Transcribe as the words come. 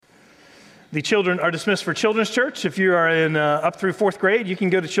The children are dismissed for children's church. If you are in up through fourth grade, you can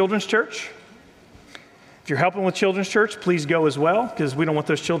go to children's church. If you're helping with children's church, please go as well, because we don't want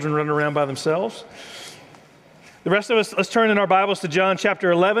those children running around by themselves. The rest of us, let's turn in our Bibles to John chapter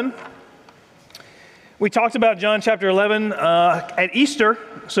 11. We talked about John chapter 11 at Easter,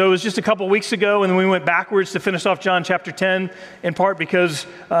 so it was just a couple weeks ago, and then we went backwards to finish off John chapter 10, in part because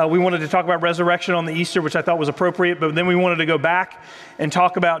we wanted to talk about resurrection on the Easter, which I thought was appropriate, but then we wanted to go back and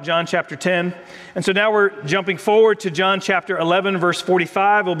talk about John chapter 10. And so now we're jumping forward to John chapter 11, verse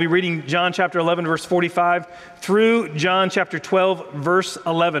 45. We'll be reading John chapter 11, verse 45 through John chapter 12, verse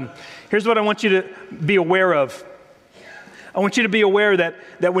 11. Here's what I want you to be aware of. I want you to be aware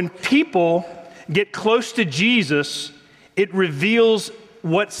that when people get close to Jesus, it reveals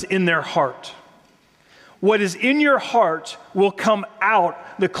what's in their heart. What is in your heart will come out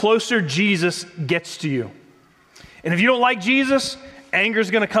the closer Jesus gets to you. And if you don't like Jesus, anger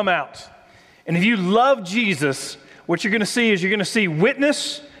is going to come out. And if you love Jesus, what you're going to see is you're going to see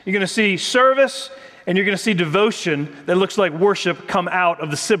witness, you're going to see service, and you're going to see devotion that looks like worship come out of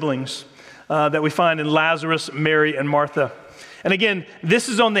the siblings that we find in Lazarus, Mary, and Martha. And again, this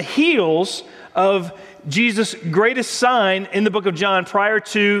is on the heels of Jesus' greatest sign in the book of John prior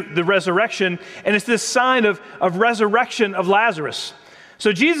to the resurrection, and it's this sign of resurrection of Lazarus.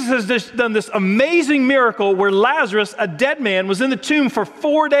 So Jesus has just done this amazing miracle where Lazarus, a dead man, was in the tomb for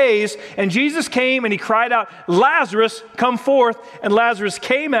 4 days, and Jesus came and he cried out, "Lazarus, come forth," and Lazarus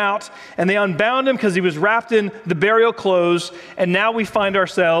came out, and they unbound him because he was wrapped in the burial clothes, and now we find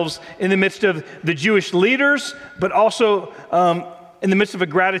ourselves in the midst of the Jewish leaders, but also in the midst of a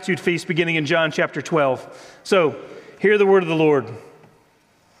gratitude feast beginning in John chapter 12. So, hear the word of the Lord.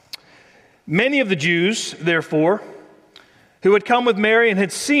 Many of the Jews, therefore, who had come with Mary and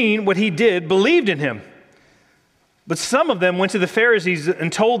had seen what he did, believed in him. But some of them went to the Pharisees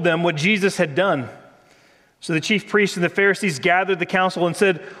and told them what Jesus had done. So the chief priests and the Pharisees gathered the council and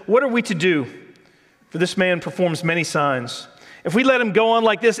said, "What are we to do? For this man performs many signs. If we let him go on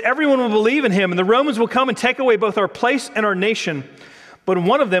like this, everyone will believe in him, and the Romans will come and take away both our place and our nation." But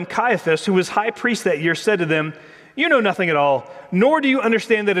one of them, Caiaphas, who was high priest that year, said to them, "You know nothing at all, nor do you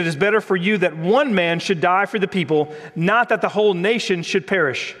understand that it is better for you that one man should die for the people, not that the whole nation should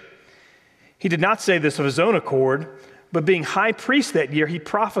perish." He did not say this of his own accord, but being high priest that year, he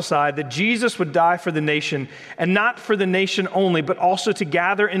prophesied that Jesus would die for the nation, and not for the nation only, but also to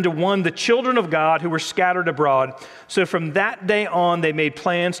gather into one the children of God who were scattered abroad. So from that day on, they made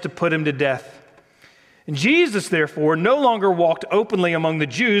plans to put him to death. And Jesus, therefore, no longer walked openly among the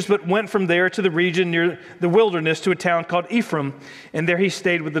Jews, but went from there to the region near the wilderness to a town called Ephraim, and there he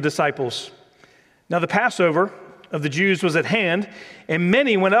stayed with the disciples. Now the Passover of the Jews was at hand, and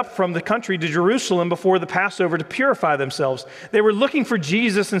many went up from the country to Jerusalem before the Passover to purify themselves. They were looking for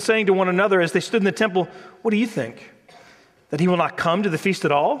Jesus and saying to one another as they stood in the temple, "What do you think? That he will not come to the feast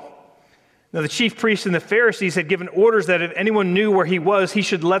at all?" Now the chief priests and the Pharisees had given orders that if anyone knew where he was, he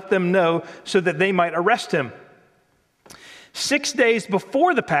should let them know so that they might arrest him. 6 days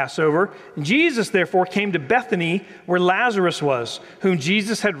before the Passover, Jesus therefore came to Bethany where Lazarus was, whom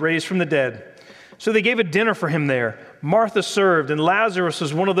Jesus had raised from the dead. So they gave a dinner for him there. Martha served, and Lazarus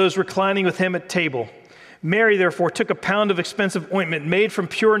was one of those reclining with him at table. Mary therefore took a pound of expensive ointment made from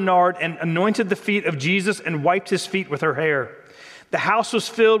pure nard and anointed the feet of Jesus and wiped his feet with her hair. The house was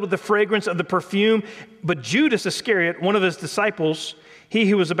filled with the fragrance of the perfume, but Judas Iscariot, one of his disciples, he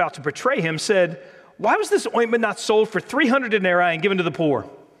who was about to betray him, said, "Why was this ointment not sold for 300 denarii and given to the poor?"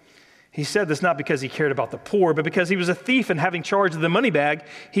 He said this not because he cared about the poor, but because he was a thief, and having charge of the money bag,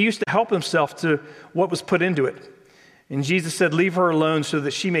 he used to help himself to what was put into it. And Jesus said, "Leave her alone so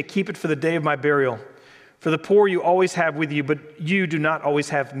that she may keep it for the day of my burial. For the poor you always have with you, but you do not always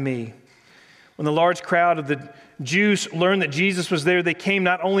have me." When the large crowd of the Jews learned that Jesus was there, they came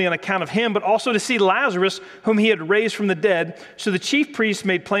not only on account of him, but also to see Lazarus, whom he had raised from the dead. So the chief priests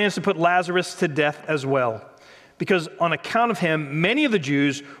made plans to put Lazarus to death as well, because on account of him, many of the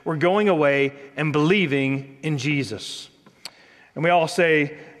Jews were going away and believing in Jesus. And we all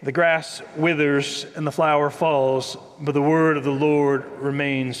say, "The grass withers and the flower falls, but the word of the Lord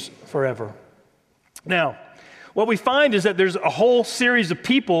remains forever." Now, what we find is that there's a whole series of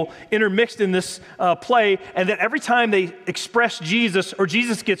people intermixed in this play, and that every time they express Jesus or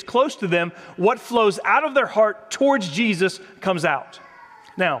Jesus gets close to them, what flows out of their heart towards Jesus comes out.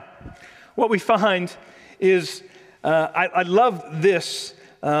 Now, what we find is, I love this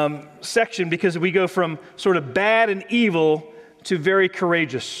section because we go from sort of bad and evil to very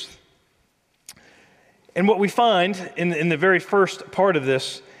courageous. And what we find in the very first part of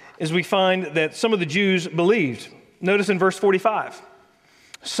this is we find that some of the Jews believed. Notice in verse 45.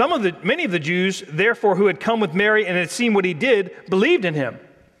 Many of the Jews, therefore, who had come with Mary and had seen what he did, believed in him.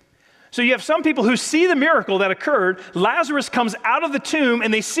 So you have some people who see the miracle that occurred. Lazarus comes out of the tomb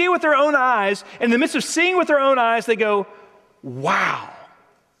and they see it with their own eyes. And in the midst of seeing with their own eyes, they go, wow,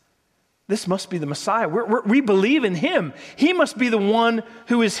 this must be the Messiah. We believe in him. He must be the one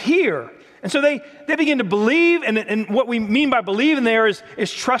who is here. And so they begin to believe, and what we mean by believing there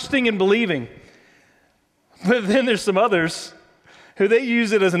is trusting and believing. But then there's some others who they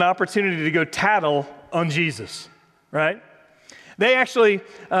use it as an opportunity to go tattle on Jesus, right? They actually,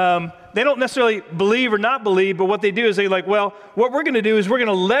 they don't necessarily believe or not believe, but what they do is they're like, well, what we're going to do is we're going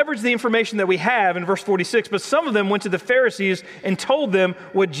to leverage the information that we have in verse 46, but some of them went to the Pharisees and told them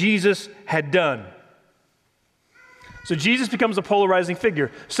what Jesus had done. So Jesus becomes a polarizing figure.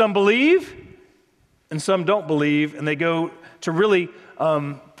 Some believe and some don't believe, and they go to really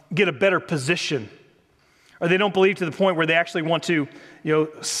get a better position. Or they don't believe to the point where they actually want to,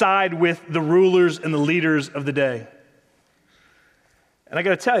 side with the rulers and the leaders of the day. And I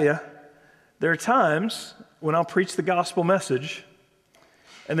got to tell you, there are times when I'll preach the gospel message,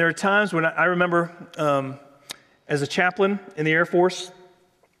 and there are times when I remember as a chaplain in the Air Force,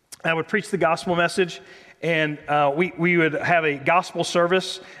 I would preach the gospel message, and we would have a gospel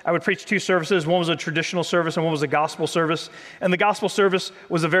service. I would preach two services. One was a traditional service, and one was a gospel service. And the gospel service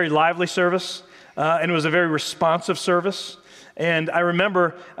was a very lively service, and it was a very responsive service. And I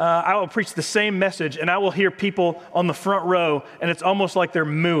remember I will preach the same message, and I will hear people on the front row, and it's almost like they're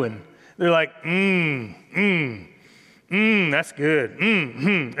mooing. They're like, that's good,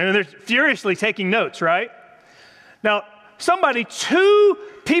 and they're furiously taking notes, right? Now, somebody 2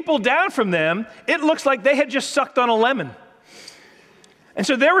 people down from them, it looks like they had just sucked on a lemon. And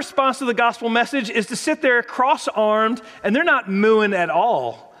so their response to the gospel message is to sit there cross-armed, and they're not mooing at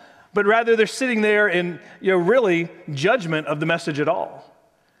all. But rather they're sitting there in really judgment of the message at all.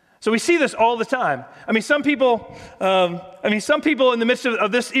 So we see this all the time. Some people in the midst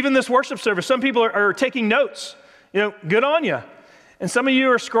of this, even this worship service, some people are taking notes. Good on you. And some of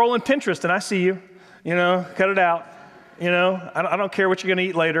you are scrolling Pinterest, and I see you. Cut it out. I don't care what you're going to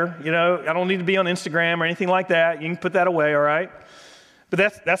eat later. I don't need to be on Instagram or anything like that. You can put that away, all right?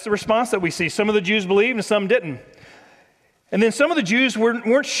 But that's the response that we see. Some of the Jews believed and some didn't. And then some of the Jews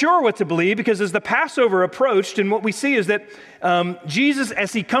weren't sure what to believe, because as the Passover approached, and what we see is that Jesus,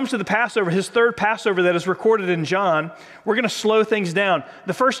 as he comes to the Passover, his third Passover that is recorded in John, we're going to slow things down.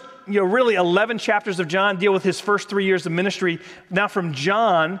 The first, really 11 chapters of John deal with his first 3 years of ministry. Now from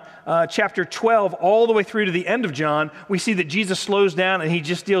John, chapter 12, all the way through to the end of John, we see that Jesus slows down and he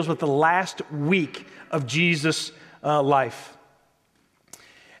just deals with the last week of Jesus' life.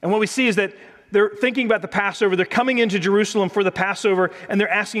 And what we see is that they're thinking about the Passover. They're coming into Jerusalem for the Passover, and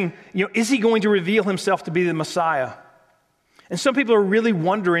they're asking, is he going to reveal himself to be the Messiah? And some people are really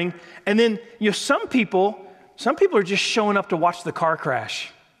wondering. And then, some people are just showing up to watch the car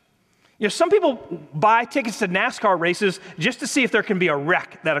crash. Some people buy tickets to NASCAR races just to see if there can be a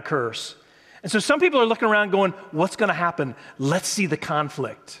wreck that occurs. And so some people are looking around going, what's going to happen? Let's see the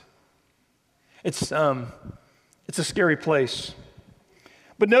conflict. It's a scary place.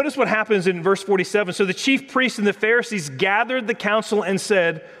 But notice what happens in verse 47. So the chief priests and the Pharisees gathered the council and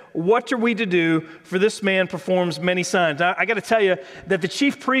said, what are we to do? For this man performs many signs. Now, I got to tell you that the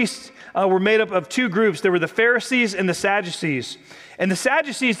chief priests were made up of 2 groups. There were the Pharisees and the Sadducees. And the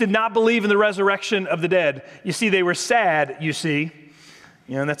Sadducees did not believe in the resurrection of the dead. You see, they were sad,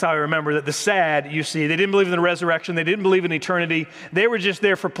 and that's how I remember that. The sad, they didn't believe in the resurrection. They didn't believe in eternity. They were just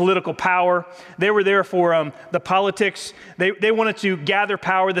there for political power. They were there for the politics. They wanted to gather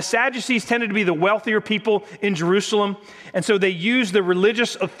power. The Sadducees tended to be the wealthier people in Jerusalem. And so they used the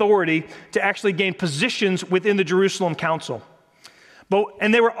religious authority to actually gain positions within the Jerusalem council.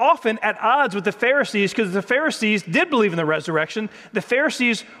 And they were often at odds with the Pharisees, because the Pharisees did believe in the resurrection. The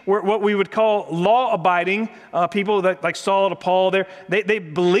Pharisees were what we would call law-abiding people, that, like Saul to Paul. They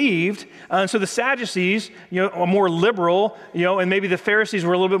believed. And so the Sadducees, are more liberal, and maybe the Pharisees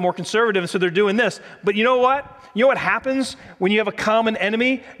were a little bit more conservative, and so they're doing this. But you know what? You know what happens when you have a common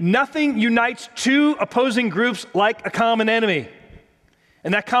enemy? Nothing unites 2 opposing groups like a common enemy.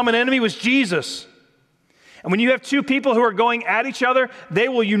 And that common enemy was Jesus. And when you have 2 people who are going at each other, they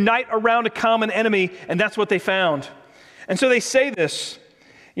will unite around a common enemy, and that's what they found. And so they say this,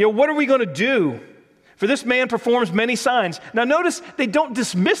 what are we going to do? For this man performs many signs. Now notice, they don't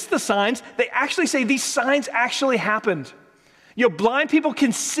dismiss the signs. They actually say these signs actually happened. Blind people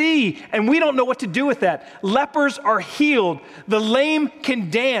can see, and we don't know what to do with that. Lepers are healed. The lame can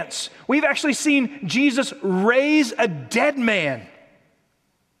dance. We've actually seen Jesus raise a dead man.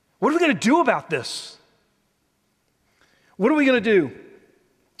 What are we going to do about this? What are we going to do?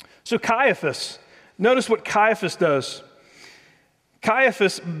 So Caiaphas, notice what Caiaphas does.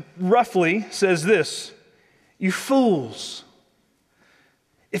 Caiaphas roughly says this: you fools.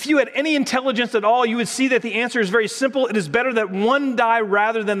 If you had any intelligence at all, you would see that the answer is very simple. It is better that one die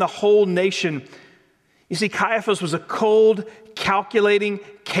rather than the whole nation. You see, Caiaphas was a cold, calculating,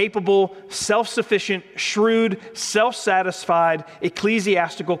 capable, self-sufficient, shrewd, self-satisfied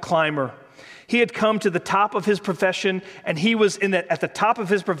ecclesiastical climber. He had come to the top of his profession, and he was at the top of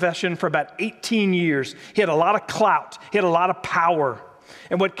his profession for about 18 years. He had a lot of clout. He had a lot of power.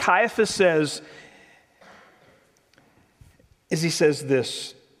 And what Caiaphas says is he says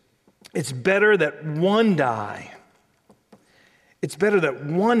this: it's better that one die. It's better that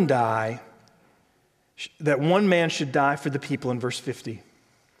one die, that one man should die for the people in verse 50.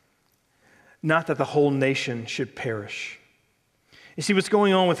 Not that the whole nation should perish. You see, what's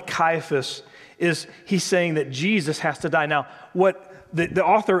going on with Caiaphas is he's saying that Jesus has to die. Now, what the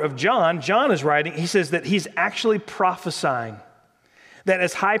author of John is writing, he says that he's actually prophesying. That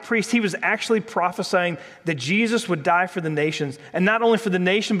as high priest, he was actually prophesying that Jesus would die for the nations, and not only for the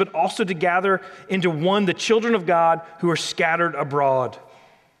nation, but also to gather into one the children of God who are scattered abroad.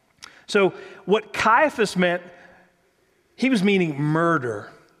 So what Caiaphas meant, he was meaning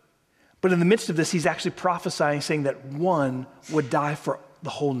murder. But in the midst of this, he's actually prophesying, saying that one would die for the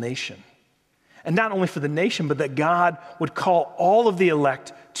whole nation. And not only for the nation, but that God would call all of the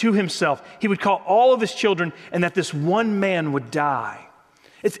elect to himself. He would call all of his children, and that this one man would die.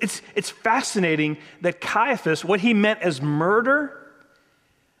 It's fascinating that Caiaphas, what he meant as murder,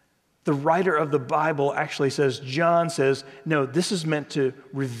 the writer of the Bible actually says, John says, no, this is meant to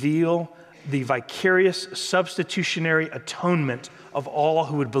reveal the vicarious substitutionary atonement of all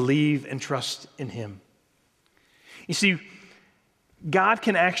who would believe and trust in him. You see, God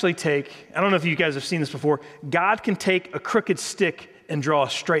can actually take, I don't know if you guys have seen this before, God can take a crooked stick and draw a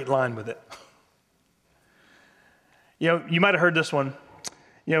straight line with it. You might have heard this one.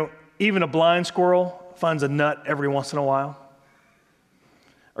 Even a blind squirrel finds a nut every once in a while.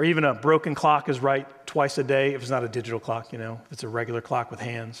 Or even a broken clock is right twice a day if it's not a digital clock, if it's a regular clock with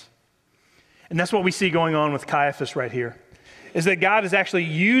hands. And that's what we see going on with Caiaphas right here, is that God is actually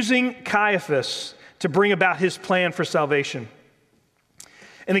using Caiaphas to bring about his plan for salvation.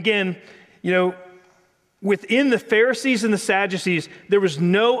 And again, within the Pharisees and the Sadducees, there was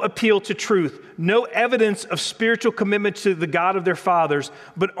no appeal to truth, no evidence of spiritual commitment to the God of their fathers,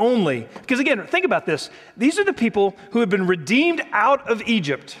 but only, because again, think about this. These are the people who have been redeemed out of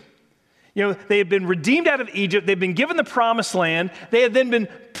Egypt. They had been redeemed out of Egypt. They've been given the promised land. They had then been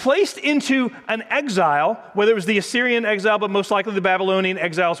placed into an exile, whether it was the Assyrian exile, but most likely the Babylonian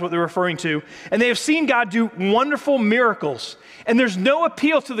exile is what they're referring to. And they have seen God do wonderful miracles. And there's no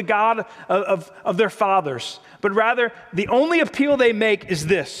appeal to the God of their fathers, but rather the only appeal they make is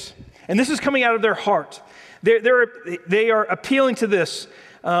this. And this is coming out of their heart. They are appealing to this: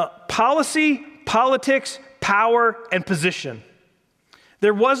 policy, politics, power, and position.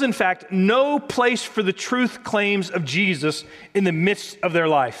 There was, in fact, no place for the truth claims of Jesus in the midst of their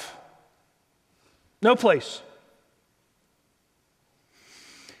life. No place.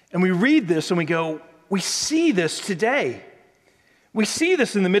 And we read this and we go, we see this today. We see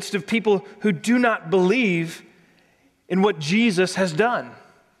this in the midst of people who do not believe in what Jesus has done.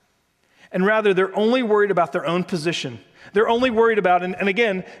 And rather, they're only worried about their own position. They're only worried about, and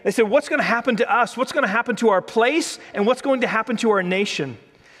again, they say, what's going to happen to us? What's going to happen to our place? And what's going to happen to our nation?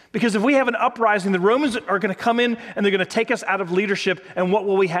 Because if we have an uprising, the Romans are going to come in and they're going to take us out of leadership, and what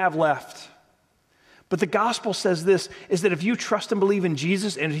will we have left? But the gospel says this, is that if you trust and believe in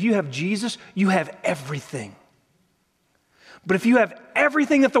Jesus, and if you have Jesus, you have everything. But if you have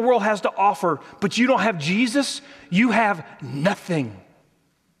everything that the world has to offer, but you don't have Jesus, you have nothing.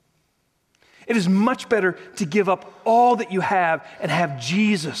 It is much better to give up all that you have and have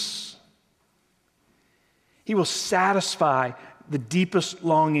Jesus. He will satisfy the deepest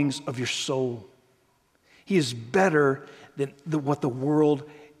longings of your soul. He is better than what the world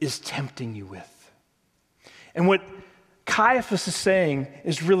is tempting you with. And what Caiaphas is saying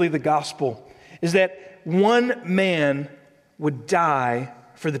is really the gospel, is that one man would die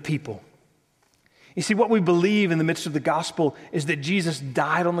for the people. You see, what we believe in the midst of the gospel is that Jesus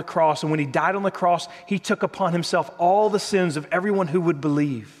died on the cross, and when he died on the cross, he took upon himself all the sins of everyone who would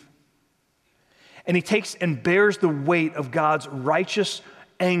believe. And he takes and bears the weight of God's righteous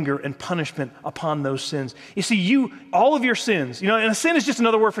anger and punishment upon those sins. You see, all of your sins, and a sin is just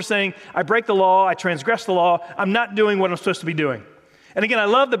another word for saying, I break the law, I transgress the law, I'm not doing what I'm supposed to be doing. And again, I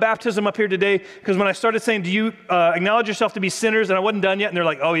love the baptism up here today, because when I started saying, do you acknowledge yourself to be sinners? And I wasn't done yet, and they're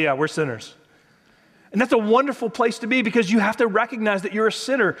like, oh yeah, we're sinners. And that's a wonderful place to be because you have to recognize that you're a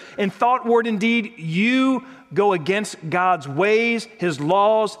sinner. In thought, word, and deed, you go against God's ways, his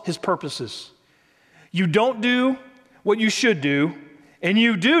laws, his purposes. You don't do what you should do, and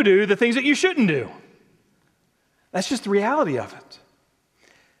you do the things that you shouldn't do. That's just the reality of it.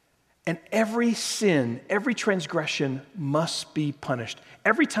 And every sin, every transgression must be punished.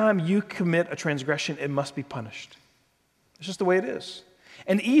 Every time you commit a transgression, it must be punished. It's just the way it is.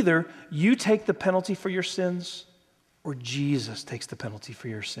 And either you take the penalty for your sins or Jesus takes the penalty for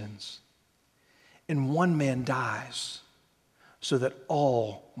your sins. And one man dies so that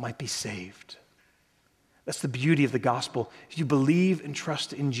all might be saved. That's the beauty of the gospel. If you believe and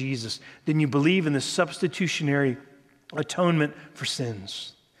trust in Jesus, then you believe in the substitutionary atonement for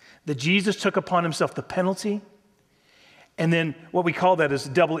sins. That Jesus took upon himself the penalty, and then what we call that is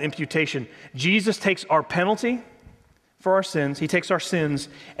double imputation. Jesus takes our penalty for our sins, he takes our sins,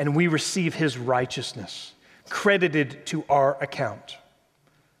 and we receive his righteousness, credited to our account.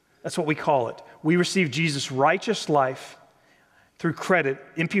 That's what we call it. We receive Jesus' righteous life through credit,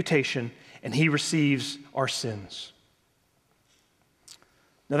 imputation, and he receives our sins.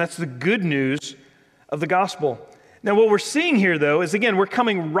 Now that's the good news of the gospel. Now what we're seeing here though is, again, we're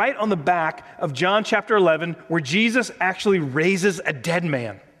coming right on the back of John chapter 11 where Jesus actually raises a dead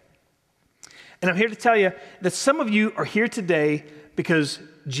man. And I'm here to tell you that some of you are here today because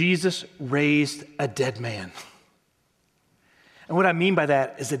Jesus raised a dead man. And what I mean by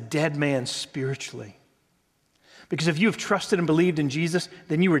that is a dead man spiritually. Because if you have trusted and believed in Jesus,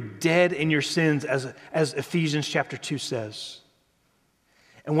 then you were dead in your sins, as Ephesians chapter 2 says.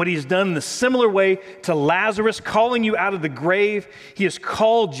 And what he has done in a similar way to Lazarus calling you out of the grave, he has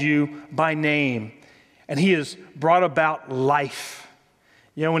called you by name. And he has brought about life.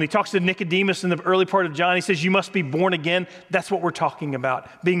 You know, when he talks to Nicodemus in the early part of John, he says, you must be born again. That's what we're talking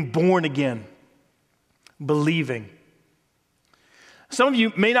about, being born again, believing. Some of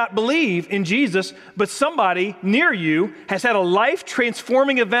you may not believe in Jesus, but somebody near you has had a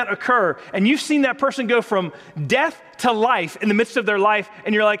life-transforming event occur, and you've seen that person go from death to life in the midst of their life,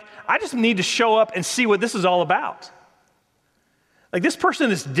 and you're like, I just need to show up and see what this is all about. Like, this person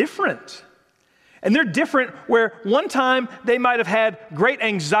is different. And they're different where one time they might have had great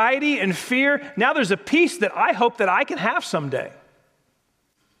anxiety and fear. Now there's a peace that I hope that I can have someday.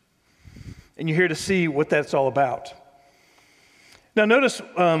 And you're here to see what that's all about. Now notice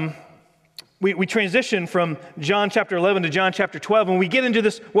we transition from John chapter 11 to John chapter 12, and we get into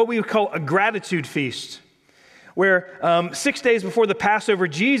this, what we would call a gratitude feast, where 6 days before the Passover,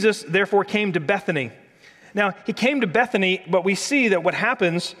 Jesus therefore came to Bethany. Now, he came to Bethany, but we see that what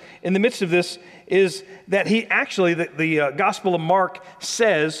happens in the midst of this is that he actually, the Gospel of Mark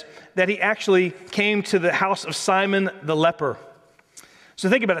says that he actually came to the house of Simon the leper. So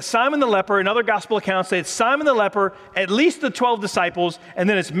think about it. Simon the leper, in other gospel accounts say it's Simon the leper, at least the 12 disciples, and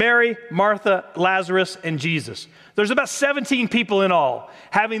then it's Mary, Martha, Lazarus, and Jesus. There's about 17 people in all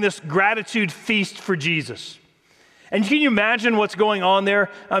having this gratitude feast for Jesus. And can you imagine what's going on there?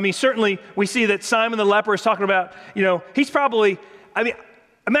 I mean, certainly we see that Simon the leper is talking about, he's probably,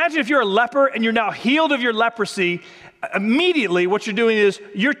 imagine if you're a leper and you're now healed of your leprosy. Immediately what you're doing is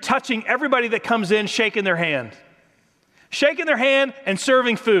you're touching everybody that comes in, shaking their hand. Shaking their hand and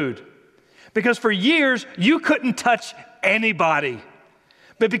serving food. Because for years, you couldn't touch anybody.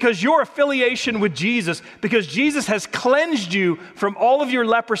 But because your affiliation with Jesus, because Jesus has cleansed you from all of your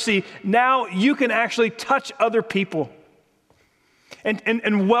leprosy, now you can actually touch other people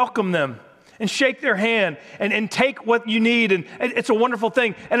and welcome them and shake their hand and take what you need. And it's a wonderful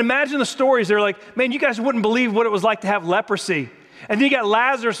thing. And imagine the stories. They're like, man, you guys wouldn't believe what it was like to have leprosy. And then you got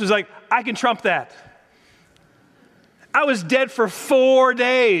Lazarus who's like, I can trump that. I was dead for 4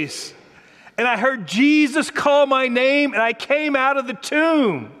 days. And I heard Jesus call my name, and I came out of the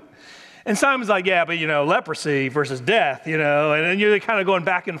tomb. And Simon's like, yeah, but leprosy versus death, and then you're kind of going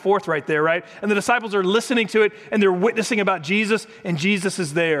back and forth right there, right? And the disciples are listening to it, and they're witnessing about Jesus, and Jesus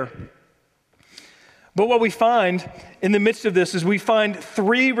is there. But what we find in the midst of this is we find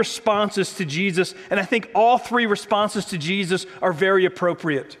 3 responses to Jesus, and I think all 3 responses to Jesus are very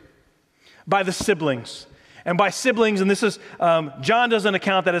appropriate by the siblings. And by siblings, and this is, John doesn't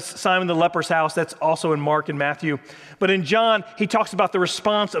account that it's Simon the leper's house. That's also in Mark and Matthew. But in John, he talks about the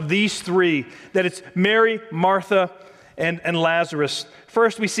response of these 3, that it's Mary, Martha, and Lazarus.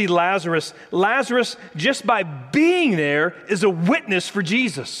 First, we see Lazarus. Lazarus, just by being there, is a witness for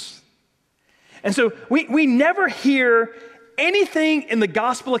Jesus. And so we never hear anything in the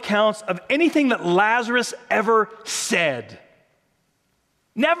gospel accounts of anything that Lazarus ever said.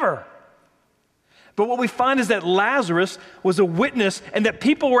 Never. But what we find is that Lazarus was a witness and that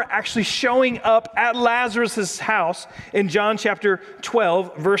people were actually showing up at Lazarus' house in John chapter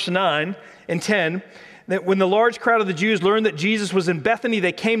 12, verse 9 and 10. That when the large crowd of the Jews learned that Jesus was in Bethany,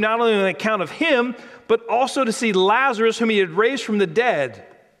 they came not only on account of him, but also to see Lazarus, whom he had raised from the dead.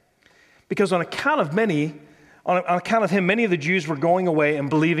 Because on account of him, many of the Jews were going away and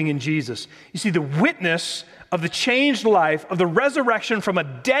believing in Jesus. You see, the witness of the changed life, of the resurrection from a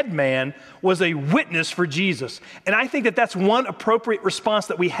dead man, was a witness for Jesus. And I think that that's one appropriate response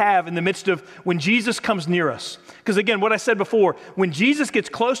that we have in the midst of when Jesus comes near us. Because again, what I said before, when Jesus gets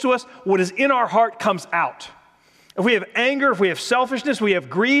close to us, what is in our heart comes out. If we have anger, if we have selfishness, we have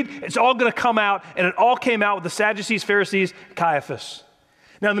greed, it's all going to come out, and it all came out with the Sadducees, Pharisees, Caiaphas.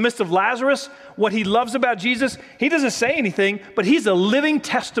 Now, in the midst of Lazarus, what he loves about Jesus, he doesn't say anything, but he's a living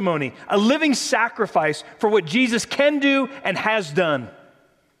testimony, a living sacrifice for what Jesus can do and has done.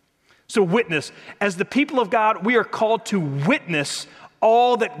 So witness. As the people of God, we are called to witness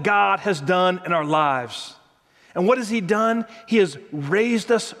all that God has done in our lives. And what has he done? He has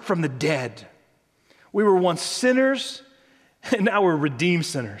raised us from the dead. We were once sinners, and now we're redeemed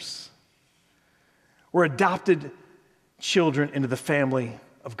sinners. We're adopted children into the family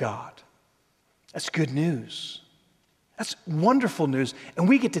of God. That's good news. That's wonderful news. And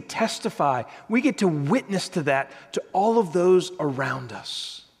we get to testify, we get to witness to that to all of those around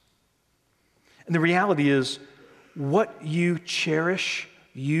us. And the reality is, what you cherish,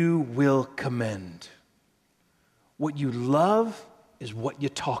 you will commend. What you love is what you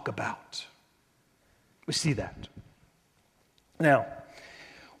talk about. We see that. Now,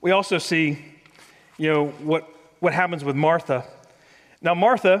 we also see, what happens with Martha. Now,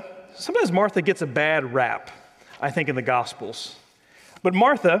 sometimes Martha gets a bad rap, I think, in the Gospels. But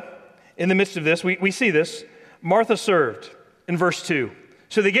Martha, in the midst of this, we see this, Martha served in verse 2.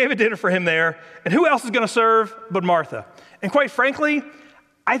 So they gave a dinner for him there, and who else is going to serve but Martha? And quite frankly,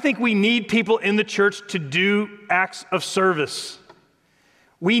 I think we need people in the church to do acts of service.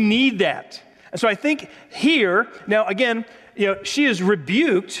 We need that. And so I think here, now again, she is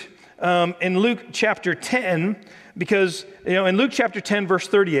rebuked in Luke chapter 10, because, in Luke chapter 10, verse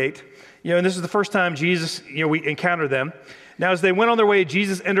 38, and this is the first time Jesus, we encounter them. Now, as they went on their way,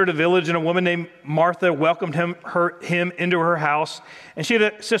 Jesus entered a village, and a woman named Martha welcomed him into her house. And she had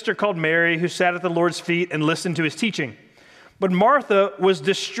a sister called Mary who sat at the Lord's feet and listened to his teaching. But Martha was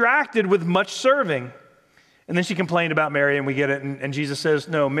distracted with much serving. And then she complained about Mary, and we get it. And Jesus says,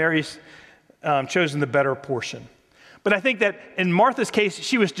 no, Mary's chosen the better portion. But I think that in Martha's case,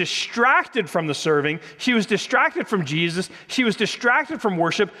 she was distracted from the serving. She was distracted from Jesus. She was distracted from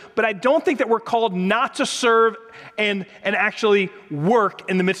worship. But I don't think that we're called not to serve and actually work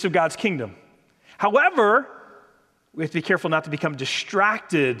in the midst of God's kingdom. However, we have to be careful not to become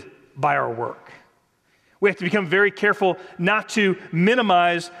distracted by our work. We have to become very careful not to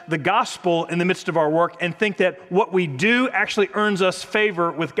minimize the gospel in the midst of our work and think that what we do actually earns us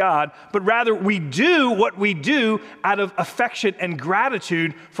favor with God, but rather we do what we do out of affection and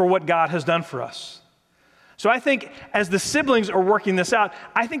gratitude for what God has done for us. So I think as the siblings are working this out,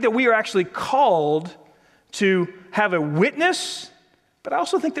 I think that we are actually called to have a witness, but I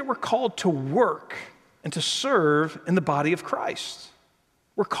also think that we're called to work and to serve in the body of Christ.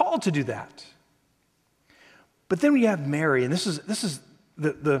 We're called to do that. But then we have Mary, and this is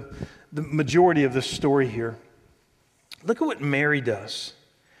the majority of this story here. Look at what Mary does.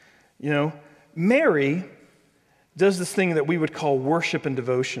 Mary does this thing that we would call worship and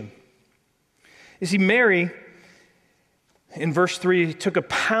devotion. You see, Mary, in verse 3, took a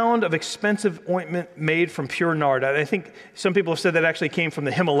pound of expensive ointment made from pure nard. I think some people have said that actually came from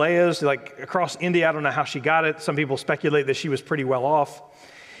the Himalayas, like across India. I don't know how she got it. Some people speculate that she was pretty well off.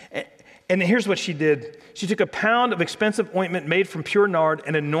 And here's what she did. She took a pound of expensive ointment made from pure nard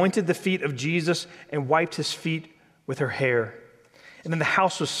and anointed the feet of Jesus and wiped his feet with her hair. And then the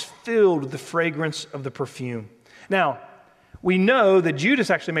house was filled with the fragrance of the perfume. Now, we know that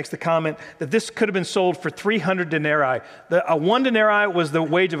Judas actually makes the comment that this could have been sold for 300 denarii. A 1 denarii was the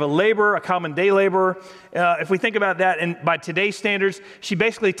wage of a laborer, a common day laborer. If we think about that, and by today's standards, she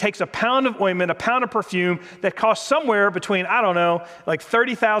basically takes a pound of ointment, a pound of perfume that costs somewhere between, like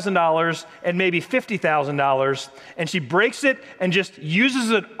 $30,000 and maybe $50,000, and she breaks it and just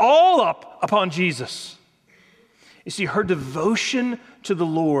uses it all up upon Jesus. You see, her devotion to the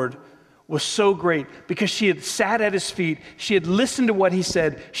Lord was so great because she had sat at his feet. She had listened to what he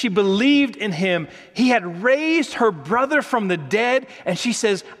said. She believed in him. He had raised her brother from the dead, and she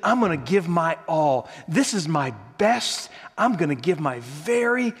says, I'm going to give my all. This is my best. I'm going to give my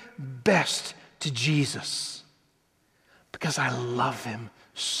very best to Jesus because I love him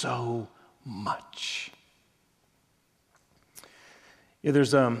so much. Yeah,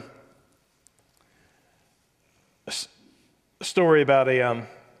 there's a story about a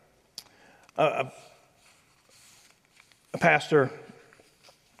pastor,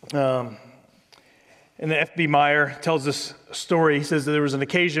 and F.B. Meyer tells this story. He says that there was an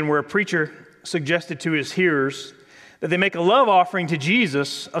occasion where a preacher suggested to his hearers that they make a love offering to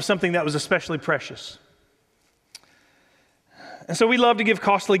Jesus of something that was especially precious. And so we love to give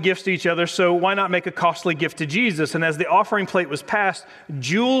costly gifts to each other, so why not make a costly gift to Jesus? And as the offering plate was passed,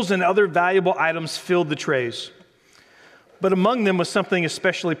 jewels and other valuable items filled the trays. But among them was something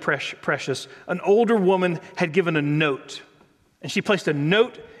especially precious. An older woman had given a note, and she placed a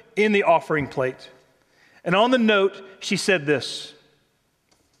note in the offering plate. And on the note, she said this.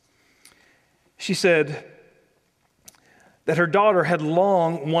 She said that her daughter had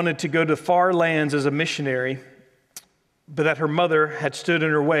long wanted to go to far lands as a missionary, but that her mother had stood in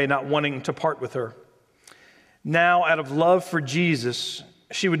her way, not wanting to part with her. Now, out of love for Jesus,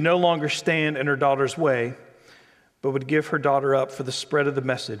 she would no longer stand in her daughter's way, but would give her daughter up for the spread of the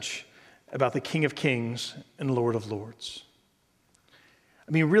message about the King of Kings and Lord of Lords.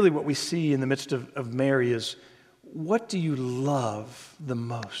 I mean, really what we see in the midst of Mary is, what do you love the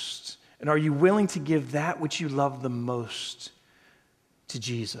most? And are you willing to give that which you love the most to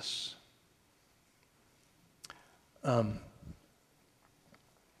Jesus? You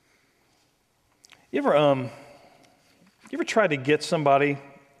ever try to get somebody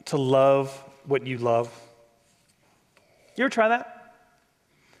to love what you love? You ever try that?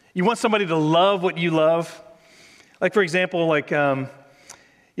 You want somebody to love what you love? Like, for example,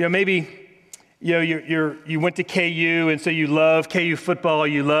 maybe you went to KU, and so you love KU football,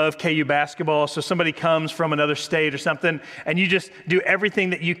 you love KU basketball, so somebody comes from another state or something, and you just do everything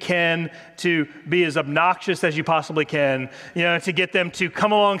that you can to be as obnoxious as you possibly can, to get them to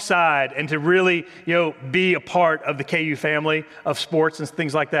come alongside and to really, be a part of the KU family of sports and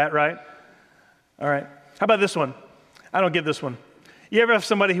things like that, right? All right. How about this one? I don't get this one. You ever have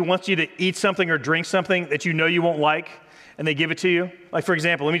somebody who wants you to eat something or drink something that you know you won't like, and they give it to you? Like, for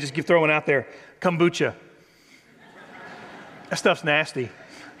example, let me just throw one out there. Kombucha. That stuff's nasty.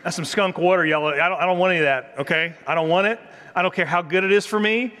 That's some skunk water, y'all. I don't want any of that, okay? I don't want it. I don't care how good it is for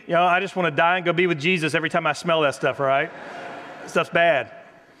me. I just want to die and go be with Jesus every time I smell that stuff, all right? That stuff's bad.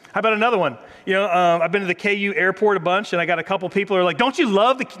 How about another one? I've been to the KU airport a bunch, and I got a couple people who are like, don't you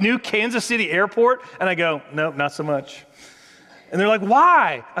love the new Kansas City airport? And I go, nope, not so much. And they're like,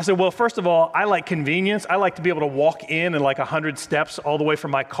 why? I said, well, first of all, I like convenience. I like to be able to walk in like 100 steps all the way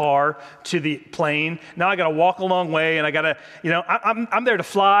from my car to the plane. Now I got to walk a long way, and I got to, I'm there to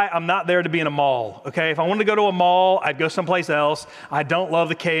fly. I'm not there to be in a mall, okay? If I wanted to go to a mall, I'd go someplace else. I don't love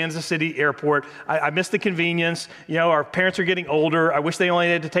the Kansas City airport. I miss the convenience. Our parents are getting older. I wish they only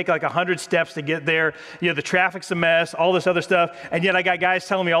had to take like 100 steps to get there. The traffic's a mess, all this other stuff. And yet I got guys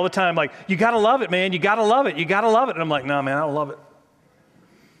telling me all the time, like, you got to love it, man. You got to love it. You got to love it. And I'm like, no, man, I don't love it.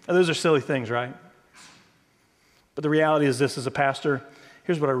 Those are silly things, right? But the reality is this: as a pastor,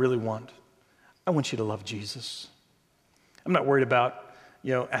 here's what I really want. I want you to love Jesus. I'm not worried about,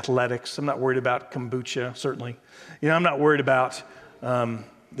 athletics. I'm not worried about kombucha, certainly. I'm not worried about the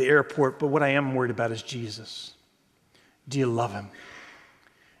airport, but what I am worried about is Jesus. Do you love him?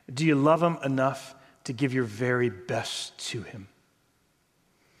 Do you love him enough to give your very best to him?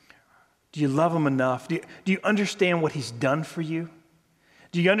 Do you love him enough? Do you understand what he's done for you?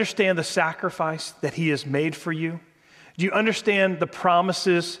 Do you understand the sacrifice that he has made for you? Do you understand the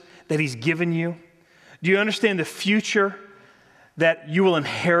promises that he's given you? Do you understand the future that you will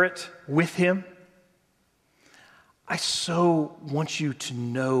inherit with him? I so want you to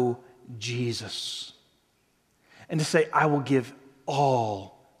know Jesus and to say, I will give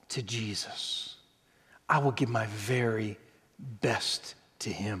all to Jesus. I will give my very best to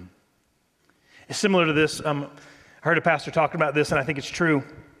him. It's similar to this. I heard a pastor talking about this, and I think it's true.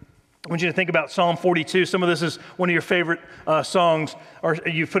 I want you to think about Psalm 42. Some of this is one of your favorite songs, or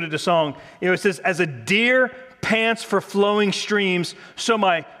you've put it to song. It says, as a deer pants for flowing streams,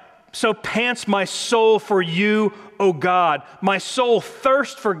 so pants my soul for you, O God. My soul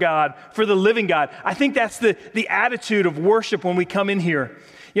thirsts for God, for the living God. I think that's the attitude of worship when we come in here.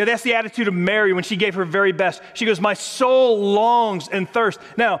 That's the attitude of Mary when she gave her very best. She goes, my soul longs and thirsts.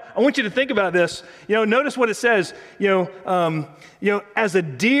 Now, I want you to think about this. Notice what it says. As a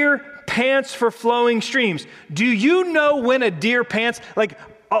deer pants for flowing streams. Do you know when a deer pants? Like,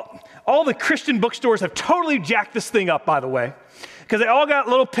 all the Christian bookstores have totally jacked this thing up, by the way, because they all got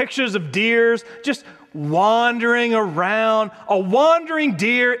little pictures of deers just wandering around. A wandering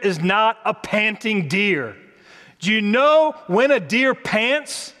deer is not a panting deer. Do you know when a deer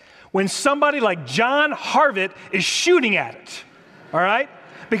pants? when somebody like John Harvett is shooting at it, all right?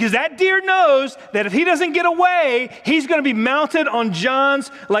 Because that deer knows that if he doesn't get away, he's going to be mounted on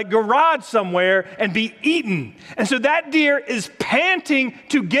John's garage somewhere and be eaten. And so that deer is panting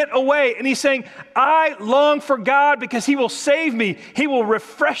to get away. And he's saying, I long for God because he will save me. He will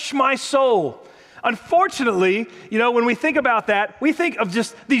refresh my soul. Unfortunately, when we think about that, we think of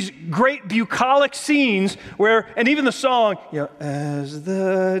just these great bucolic scenes where, and even the song, as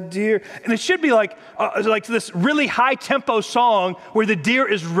the deer, and it should be like this really high tempo song where the deer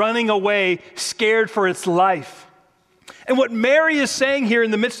is running away, scared for its life. And what Mary is saying here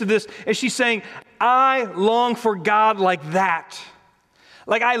in the midst of this is she's saying, I long for God like that.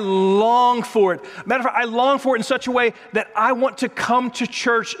 Like I long for it. Matter of fact, I long for it in such a way that I want to come to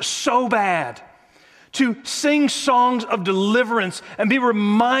church so bad, to sing songs of deliverance and be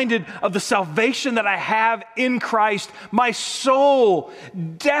reminded of the salvation that I have in Christ. My soul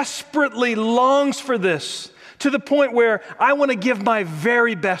desperately longs for this to the point where I want to give my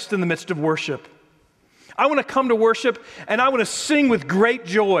very best in the midst of worship. I want to come to worship and I want to sing with great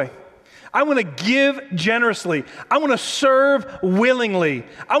joy. I want to give generously. I want to serve willingly.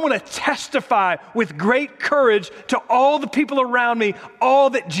 I want to testify with great courage to all the people around me, all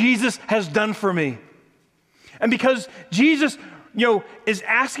that Jesus has done for me. And because Jesus, is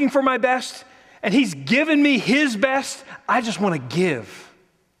asking for my best and he's given me his best, I just want to give.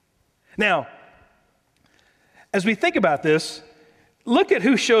 Now, as we think about this, look at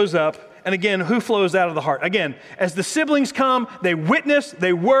who shows up and again, who flows out of the heart. Again, as the siblings come, they witness,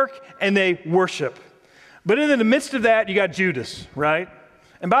 they work, and they worship. But in the midst of that, you got Judas, right?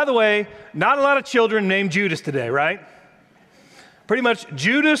 And by the way, not a lot of children named Judas today, right? Pretty much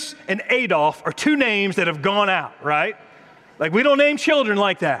Judas and Adolf are two names that have gone out, right? Like we don't name children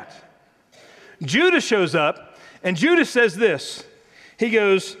like that. Judas shows up and Judas says this. He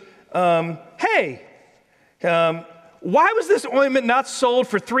goes, hey, why was this ointment not sold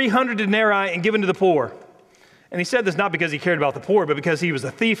for 300 denarii and given to the poor? And he said this not because he cared about the poor, but because he was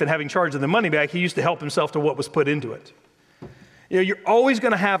a thief and having charge of the money bag, he used to help himself to what was put into it. You're always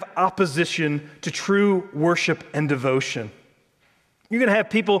going to have opposition to true worship and devotion. You're going to have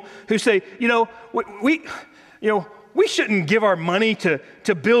people who say, we shouldn't give our money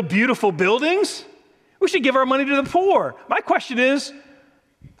to build beautiful buildings. We should give our money to the poor. My question is,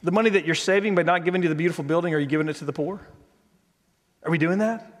 the money that you're saving by not giving to the beautiful building, are you giving it to the poor? Are we doing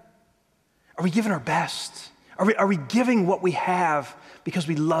that? Are we giving our best? Are we giving what we have because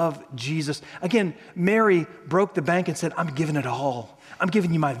we love Jesus? Again, Mary broke the bank and said, I'm giving it all. I'm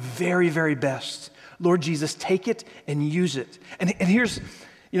giving you my very, very best. Lord Jesus, take it and use it. And here's,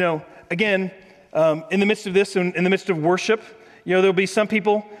 again, in the midst of this, in the midst of worship, there'll be some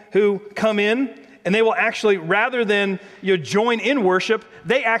people who come in and they will actually, rather than join in worship,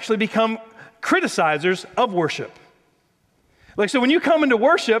 they actually become criticizers of worship. So when you come into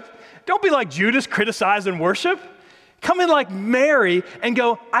worship, don't be like Judas, criticizing worship. Come in like Mary and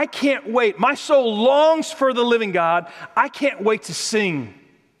go, I can't wait. My soul longs for the living God. I can't wait to sing.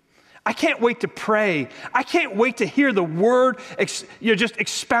 I can't wait to pray. I can't wait to hear the word just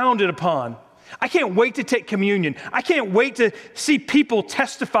expounded upon. I can't wait to take communion. I can't wait to see people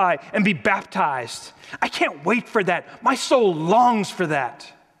testify and be baptized. I can't wait for that. My soul longs for that.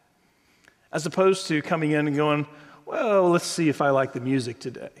 As opposed to coming in and going, well, let's see if I like the music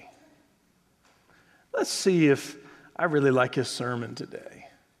today. Let's see if I really like his sermon today.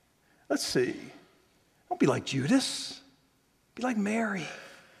 Let's see. Don't be like Judas. Be like Mary.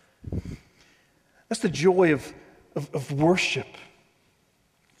 That's the joy of worship.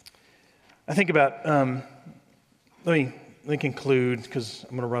 I think about, let me conclude because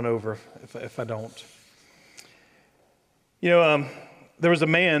I'm going to run over if I don't. There was a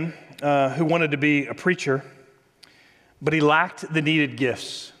man who wanted to be a preacher, but he lacked the needed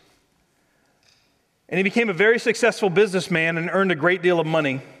gifts. And he became a very successful businessman and earned a great deal of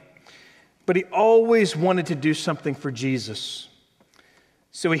money, but he always wanted to do something for Jesus.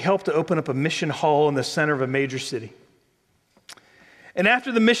 So he helped to open up a mission hall in the center of a major city. And after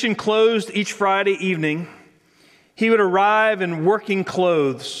the mission closed each Friday evening, he would arrive in working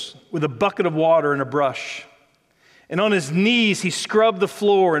clothes with a bucket of water and a brush. And on his knees, he scrubbed the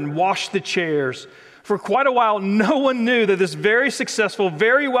floor and washed the chairs. For quite a while, no one knew that this very successful,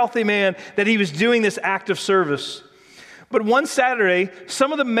 very wealthy man, that he was doing this act of service. But one Saturday,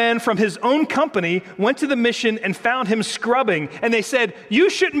 some of the men from his own company went to the mission and found him scrubbing. And they said, you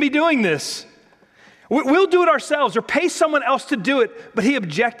shouldn't be doing this. We'll do it ourselves or pay someone else to do it. But he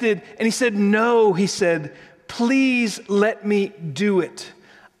objected and he said, no, he said, please let me do it.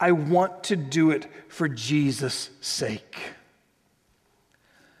 I want to do it for Jesus' sake.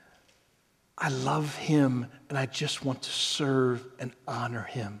 I love him and I just want to serve and honor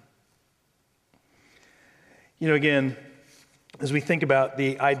him. You know, again, as we think about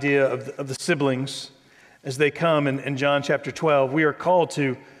the idea of the siblings, as they come in John chapter 12, we are called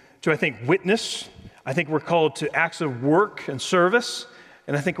to I think, witness. I think we're called to acts of work and service.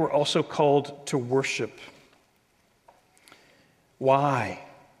 And I think we're also called to worship. Why?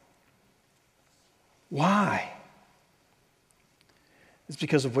 Why? It's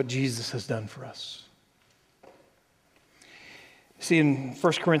because of what Jesus has done for us. See, in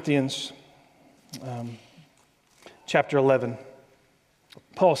 1 Corinthians chapter 11,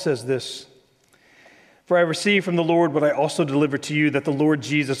 Paul says this, "For I received from the Lord what I also delivered to you, that the Lord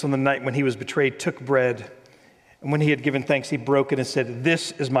Jesus, on the night when he was betrayed, took bread. And when he had given thanks, he broke it and said,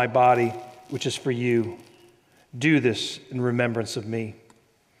 'This is my body, which is for you. Do this in remembrance of me.'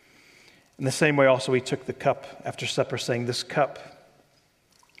 In the same way also he took the cup after supper, saying, 'This cup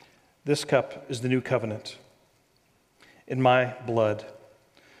is the new covenant in my blood.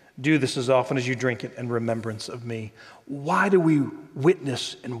 Do this as often as you drink it in remembrance of me.'" Why do we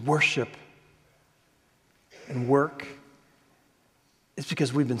witness and worship and work? It's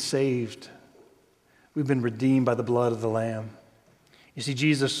because we've been saved. We've been redeemed by the blood of the Lamb. You see,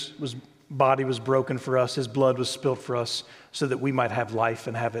 Jesus' body was broken for us. His blood was spilled for us so that we might have life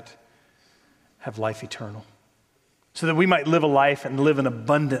and have life eternal. So that we might live a life and live an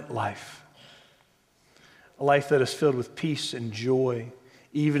abundant life. A life that is filled with peace and joy,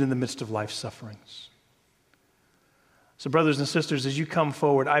 even in the midst of life's sufferings. So brothers and sisters, as you come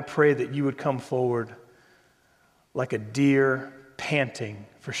forward, I pray that you would come forward like a deer panting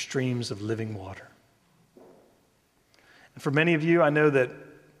for streams of living water. And for many of you, I know that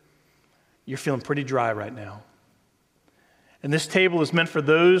you're feeling pretty dry right now. And this table is meant for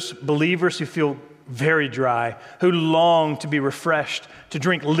those believers who feel very dry, who long to be refreshed, to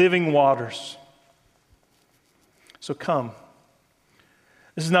drink living waters. So come.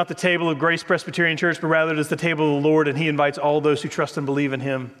 This is not the table of Grace Presbyterian Church, but rather it is the table of the Lord, and he invites all those who trust and believe in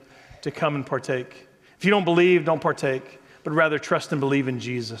him to come and partake. If you don't believe, don't partake, but rather trust and believe in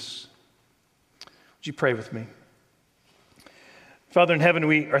Jesus. Would you pray with me? Father in heaven,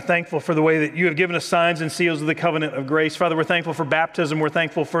 we are thankful for the way that you have given us signs and seals of the covenant of grace. Father, we're thankful for baptism. We're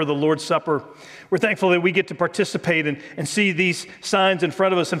thankful for the Lord's Supper. We're thankful that we get to participate and see these signs in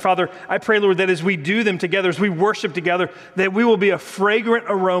front of us. And Father, I pray, Lord, that as we do them together, as we worship together, that we will be a fragrant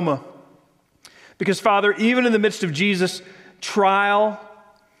aroma. Because Father, even in the midst of Jesus' trial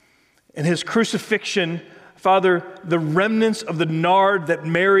and his crucifixion, Father, the remnants of the nard that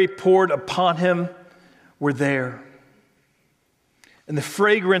Mary poured upon him were there. And the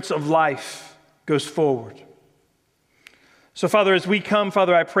fragrance of life goes forward. So, Father, as we come,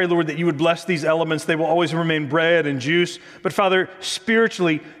 Father, I pray, Lord, that you would bless these elements. They will always remain bread and juice. But, Father,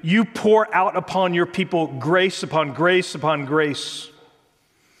 spiritually, you pour out upon your people grace upon grace upon grace.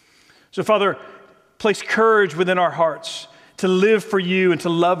 So, Father, place courage within our hearts to live for you and to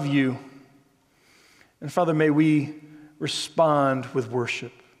love you. And, Father, may we respond with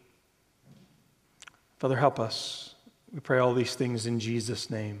worship. Father, help us. We pray all these things in Jesus'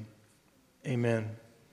 name. Amen.